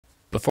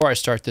Before I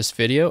start this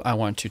video, I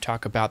want to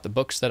talk about the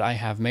books that I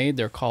have made.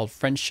 They're called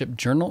Friendship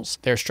Journals.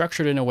 They're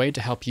structured in a way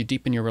to help you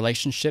deepen your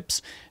relationships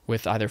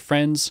with either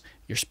friends,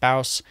 your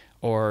spouse,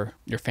 or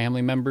your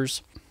family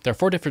members. There are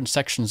 4 different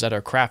sections that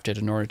are crafted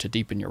in order to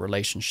deepen your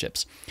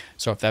relationships.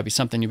 So if that'd be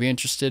something you'd be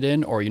interested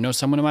in, or you know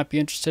someone who might be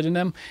interested in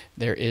them,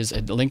 there is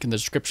a link in the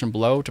description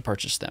below to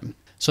purchase them.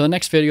 So the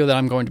next video that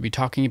I'm going to be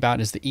talking about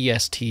is the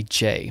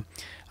ESTJ.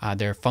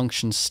 Their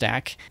function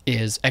stack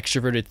is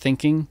extroverted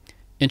thinking,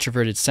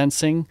 introverted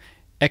sensing,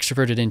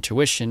 extroverted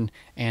intuition,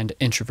 and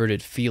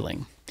introverted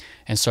feeling.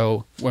 And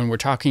so when we're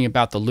talking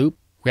about the loop,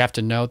 we have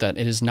to know that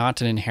it is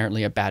not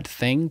inherently a bad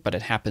thing, but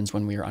it happens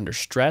when we are under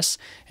stress.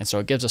 And so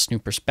it gives us new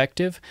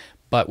perspective.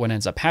 But what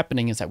ends up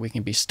happening is that we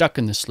can be stuck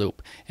in this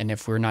loop. And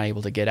if we're not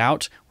able to get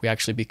out, we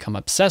actually become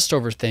obsessed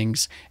over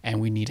things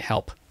and we need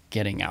help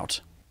getting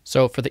out.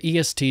 So for the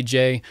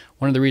ESTJ,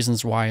 one of the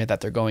reasons why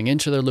that they're going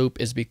into their loop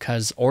is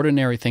because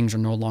ordinary things are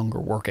no longer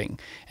working.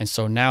 And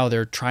so now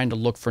they're trying to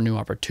look for new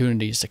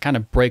opportunities to kind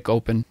of break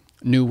open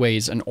new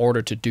ways in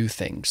order to do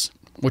things,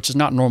 which is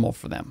not normal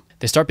for them.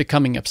 They start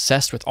becoming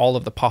obsessed with all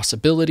of the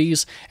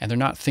possibilities, and they're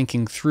not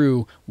thinking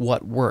through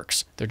what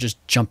works. They're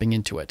just jumping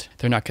into it.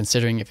 They're not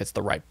considering if it's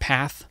the right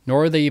path,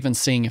 nor are they even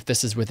seeing if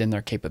this is within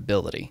their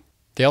capability.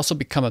 They also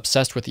become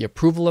obsessed with the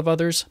approval of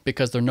others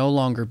because they're no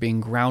longer being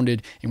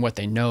grounded in what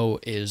they know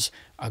is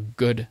a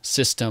good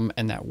system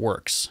and that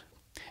works.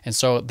 And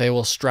so they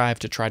will strive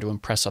to try to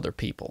impress other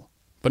people.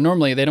 But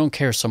normally they don't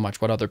care so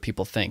much what other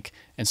people think.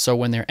 And so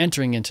when they're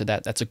entering into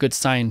that, that's a good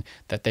sign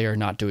that they are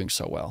not doing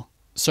so well.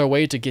 So a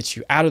way to get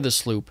you out of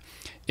this loop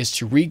is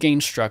to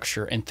regain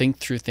structure and think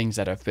through things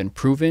that have been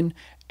proven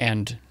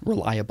and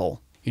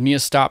reliable. You need to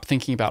stop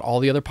thinking about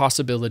all the other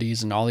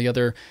possibilities and all the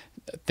other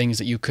things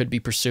that you could be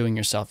pursuing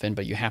yourself in,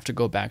 but you have to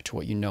go back to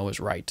what you know is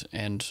right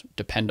and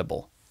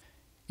dependable.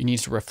 You need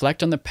to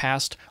reflect on the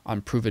past,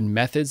 on proven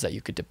methods that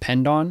you could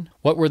depend on.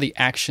 What were the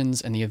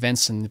actions and the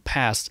events in the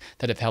past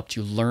that have helped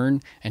you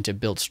learn and to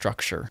build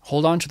structure?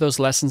 Hold on to those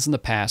lessons in the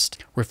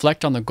past,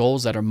 reflect on the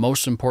goals that are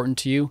most important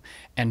to you,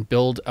 and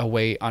build a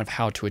way of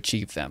how to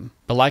achieve them.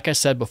 But like I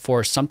said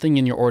before, something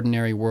in your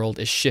ordinary world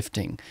is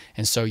shifting.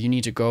 And so you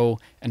need to go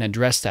and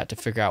address that to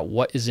figure out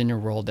what is in your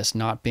world that's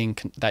not being,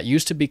 that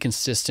used to be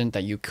consistent,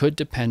 that you could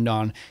depend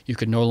on, you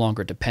could no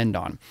longer depend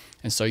on.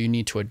 And so you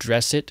need to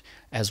address it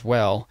as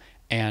well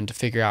and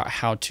figure out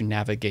how to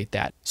navigate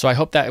that. So I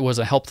hope that it was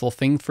a helpful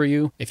thing for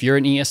you. If you're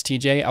an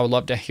ESTJ, I would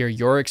love to hear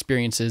your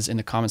experiences in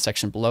the comment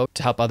section below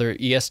to help other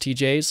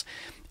ESTJs.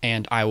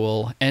 And I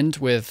will end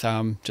with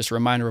just a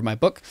reminder of my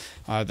book,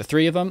 the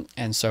 3 of them.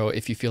 And so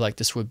if you feel like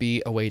this would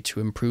be a way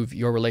to improve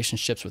your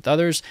relationships with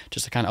others,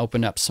 just to kind of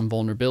open up some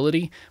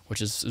vulnerability,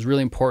 which is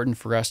really important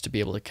for us to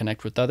be able to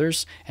connect with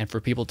others and for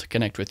people to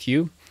connect with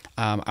you,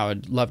 I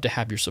would love to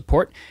have your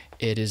support.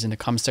 It is in the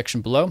comment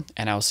section below,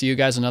 and I'll see you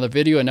guys in another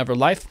video, another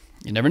life.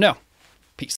 You never know.